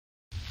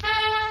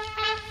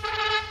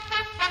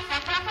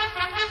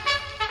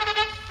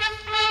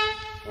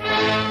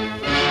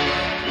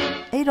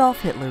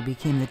Adolf Hitler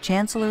became the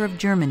Chancellor of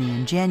Germany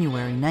in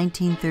January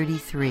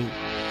 1933.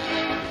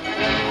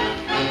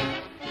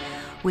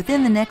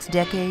 Within the next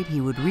decade,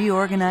 he would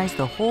reorganize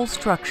the whole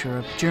structure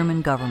of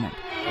German government.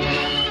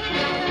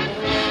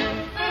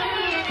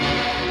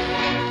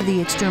 The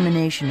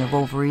extermination of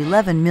over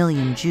 11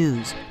 million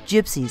Jews,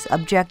 gypsies,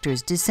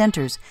 objectors,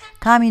 dissenters,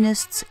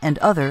 communists, and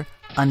other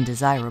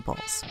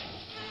undesirables.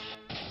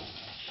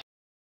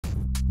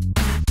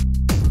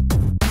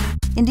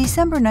 In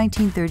December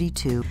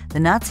 1932, the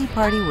Nazi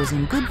Party was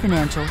in good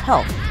financial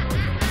health.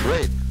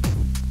 Rape,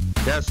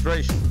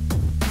 castration,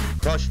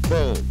 crushed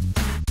bone.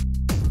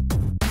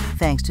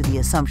 Thanks to the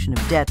assumption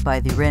of debt by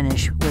the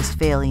Rhenish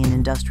Westphalian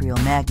industrial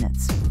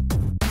magnates.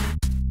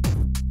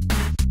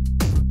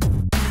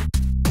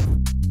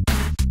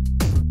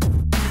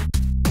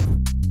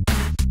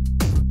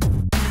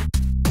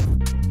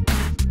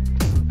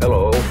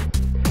 Hello,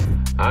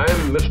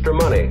 I'm Mr.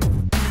 Money.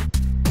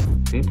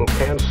 People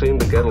can't seem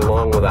to get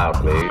along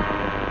without me.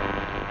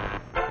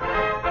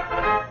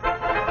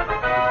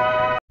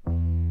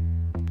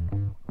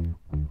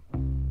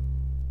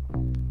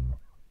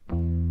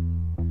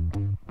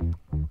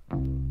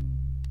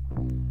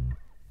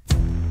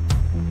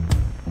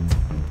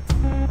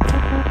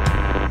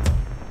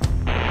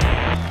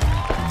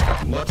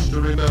 Much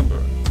to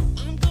remember.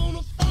 I'm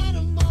gonna fight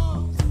 'em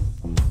all.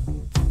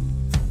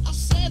 A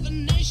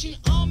seven-nation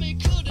army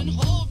couldn't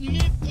hold me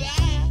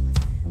back.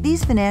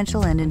 These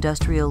financial and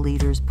industrial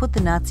leaders put the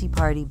Nazi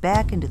Party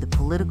back into the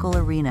political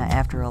arena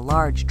after a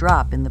large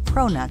drop in the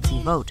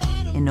pro-Nazi vote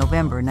in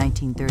November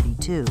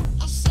 1932.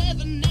 A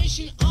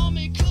seven-nation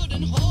army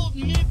couldn't hold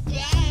me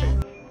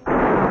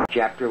back.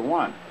 Chapter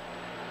 1.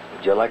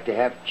 Would you like to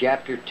have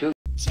Chapter 2?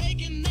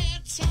 Taking their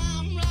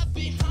time right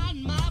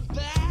behind my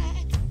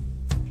back.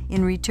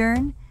 In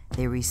return,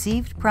 they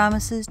received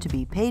promises to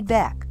be paid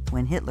back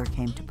when Hitler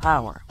came to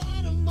power.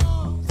 Fight 'em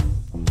all.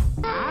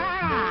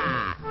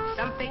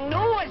 Something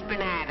new has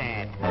been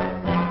added.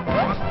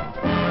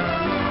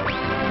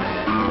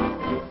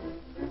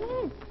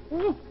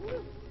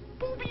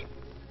 Booby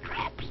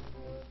traps.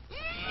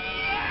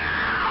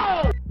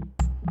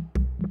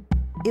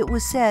 It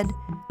was said,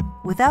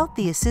 without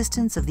the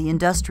assistance of the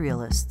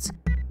industrialists,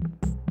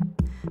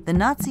 the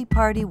Nazi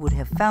Party would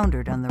have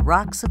foundered on the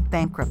rocks of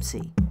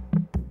bankruptcy.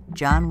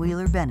 John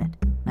Wheeler Bennett,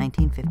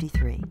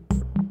 1953.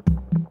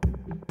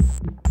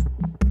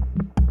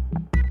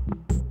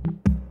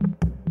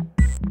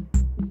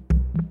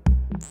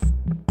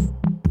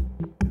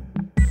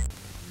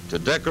 To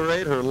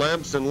decorate her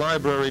lamps and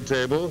library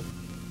table,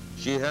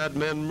 she had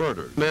men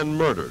murdered, men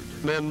murdered,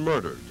 men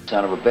murdered.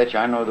 Son of a bitch,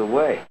 I know the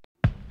way.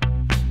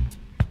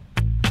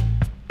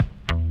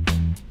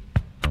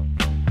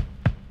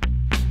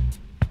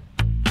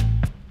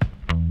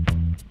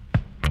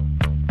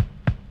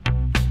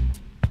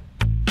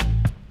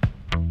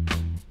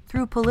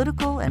 Through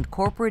political and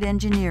corporate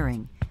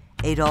engineering,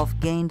 Adolf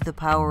gained the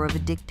power of a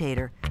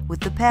dictator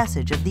with the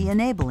passage of the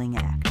Enabling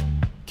Act.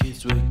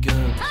 Kids with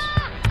guns,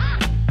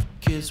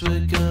 kids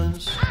with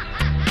guns,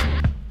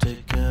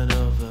 taking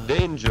over.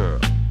 Danger.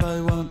 I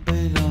won't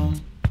be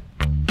long,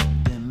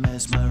 they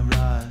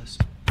mesmerize.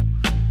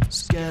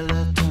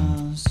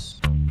 Skeletons,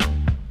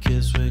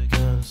 kids with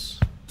guns,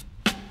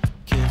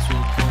 kids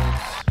with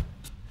guns.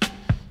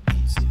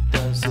 Easy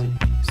does it,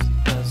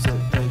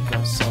 they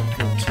got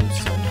something to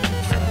say.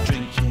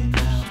 Drinking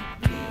out.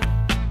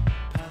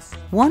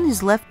 One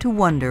is left to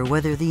wonder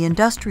whether the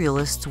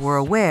industrialists were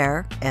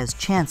aware, as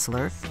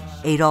Chancellor,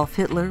 Adolf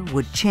Hitler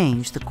would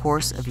change the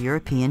course of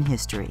European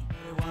history.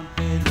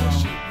 Kids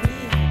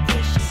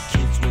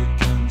with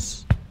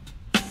guns,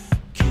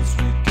 kids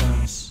with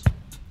guns.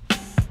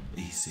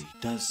 Easy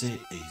does it,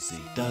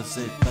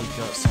 they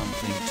got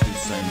something to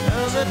say.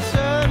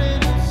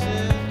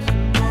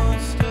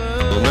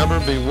 Will never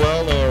be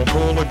well or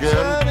whole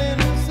again.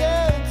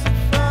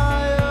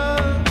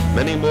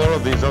 Many more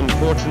of these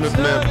unfortunate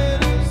men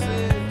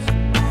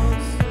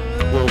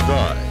will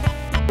die,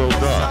 will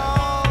die.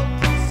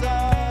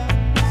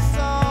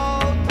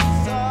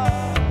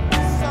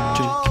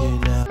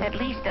 At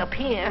least up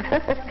here,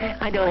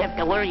 I don't have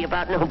to worry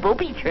about no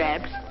booby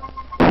traps.